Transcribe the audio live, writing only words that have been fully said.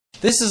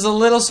This is a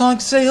little song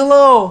to say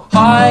hello.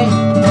 Hi.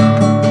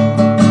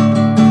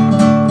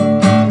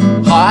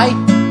 Hi.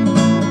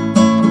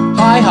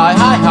 Hi, hi,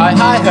 hi, hi,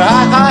 hi,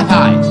 hi, hi,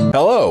 hi.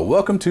 Hello,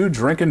 welcome to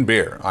Drinking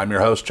Beer. I'm your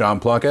host, John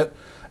Plunkett,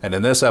 and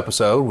in this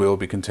episode, we will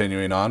be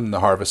continuing on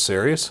the Harvest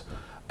series,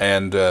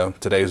 and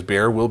today's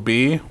beer will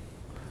be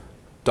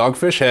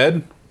Dogfish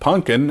Head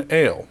Punkin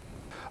Ale.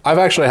 I've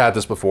actually had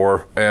this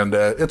before, and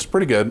it's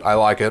pretty good. I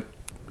like it.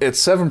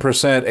 It's 7%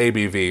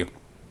 ABV.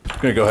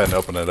 I'm going to go ahead and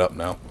open it up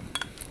now.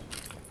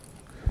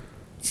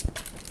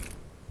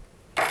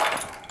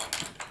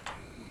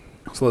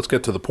 So let's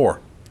get to the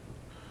pour.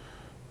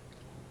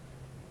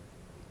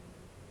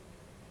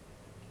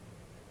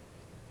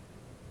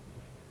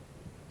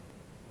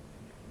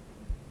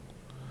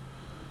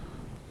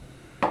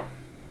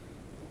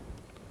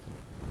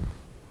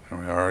 Here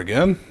we are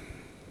again.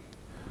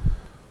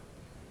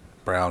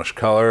 Brownish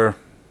color.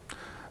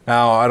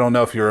 Now, I don't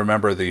know if you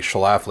remember the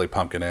Schlafly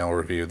Pumpkin Ale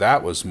review.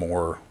 That was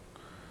more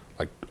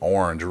like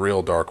orange,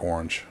 real dark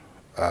orange.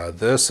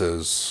 This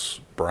is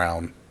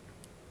brown.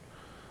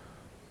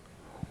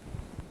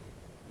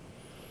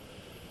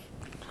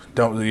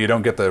 You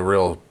don't get the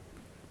real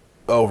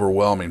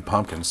overwhelming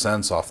pumpkin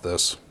sense off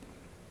this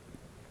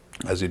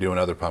as you do in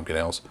other pumpkin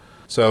ales.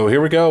 So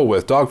here we go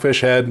with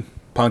Dogfish Head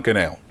Punkin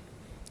Ale.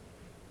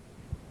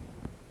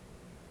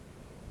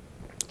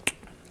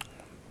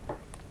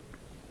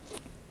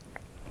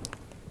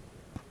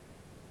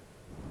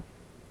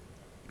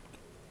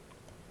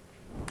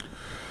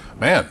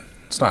 Man,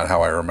 it's not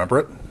how I remember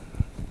it.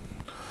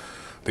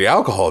 The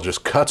alcohol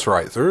just cuts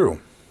right through.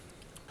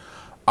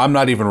 I'm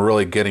not even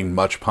really getting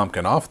much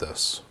pumpkin off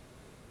this,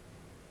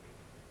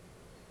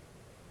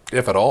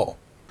 if at all.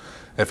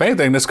 If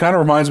anything, this kind of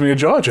reminds me of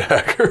Jaw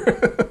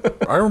Jacker.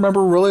 I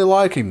remember really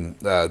liking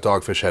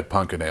Dogfish Head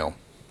Punkin Ale,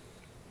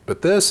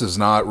 but this is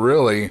not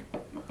really.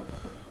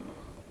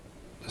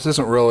 This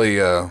isn't really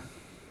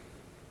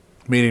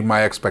meeting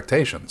my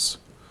expectations.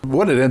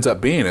 What it ends up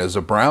being is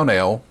a brown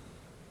ale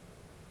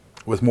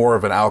with more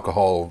of an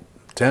alcohol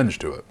tinge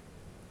to it.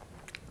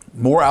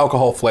 More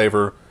alcohol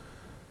flavor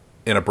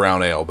in a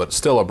brown ale, but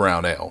still a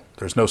brown ale.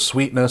 There's no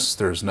sweetness,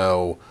 there's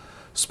no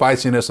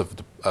spiciness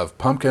of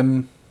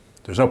pumpkin,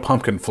 there's no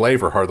pumpkin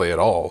flavor hardly at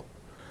all.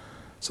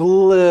 It's a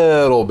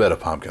little bit of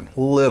pumpkin,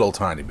 little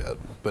tiny bit,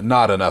 but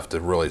not enough to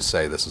really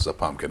say this is a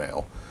pumpkin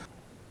ale.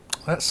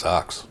 That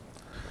sucks.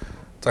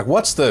 It's like,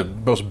 what's the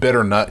most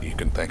bitter nut you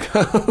can think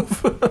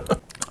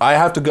of? I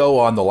have to go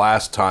on the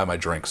last time I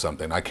drink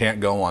something. I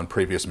can't go on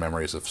previous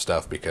memories of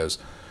stuff because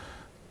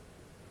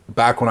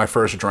back when I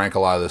first drank a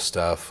lot of this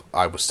stuff,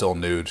 I was still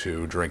new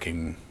to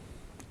drinking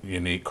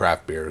unique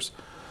craft beers.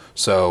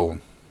 So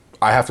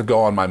I have to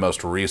go on my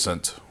most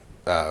recent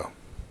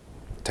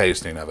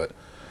tasting of it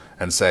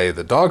and say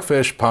the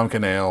Dogfish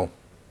Pumpkin Ale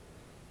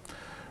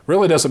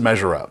really doesn't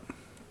measure up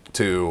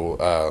to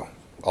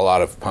a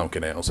lot of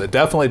pumpkin ales. It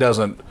definitely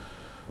doesn't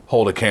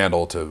hold a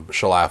candle to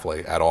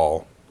Schlafly at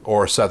all,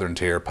 or Southern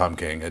Tier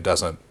Pumpkin. It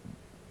doesn't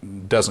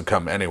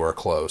come anywhere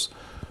close.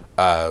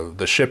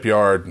 The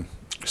Shipyard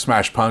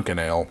Smash Pumpkin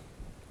Ale,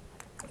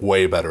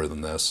 way better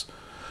than this.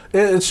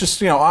 It's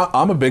just, you know,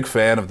 I'm a big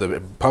fan of the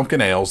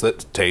pumpkin ales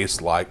that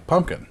taste like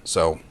pumpkin.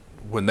 So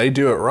when they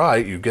do it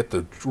right, you get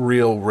the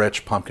real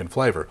rich pumpkin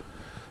flavor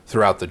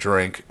throughout the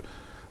drink.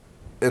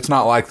 It's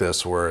not like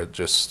this where it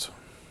just,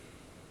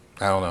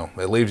 I don't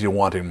know, it leaves you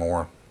wanting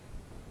more.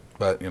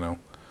 But, you know,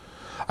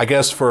 I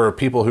guess for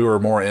people who are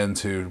more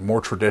into more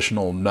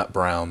traditional nut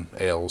brown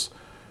ales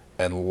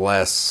and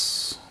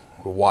less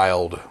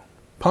wild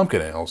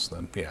pumpkin ales,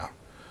 then yeah.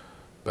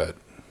 But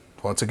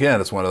once again,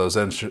 it's one of those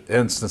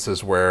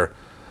instances where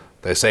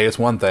they say it's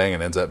one thing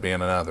and ends up being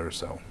another.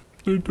 So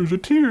there's a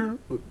tear.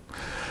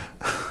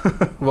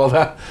 Well,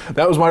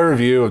 that was my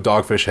review of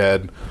Dogfish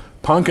Head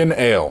Punkin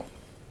Ale.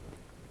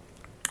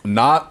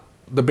 Not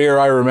the beer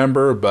I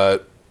remember,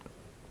 but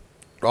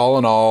all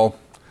in all,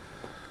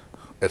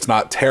 it's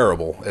not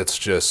terrible. It's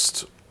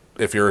just,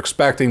 if you're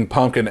expecting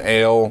pumpkin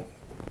ale,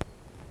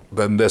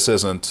 then this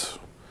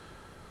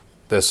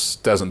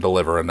doesn't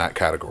deliver in that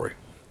category.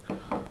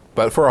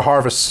 But for a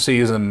harvest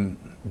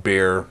season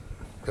beer,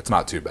 it's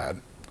not too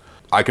bad.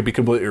 I could be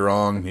completely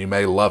wrong. You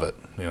may love it.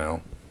 You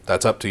know,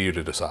 that's up to you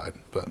to decide.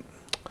 But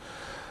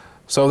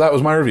so that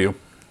was my review,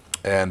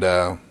 and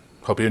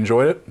hope you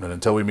enjoyed it. And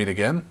until we meet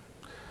again,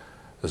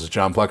 this is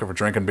John Plunkett for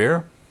Drinking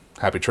Beer.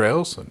 Happy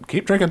trails, and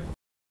keep drinking.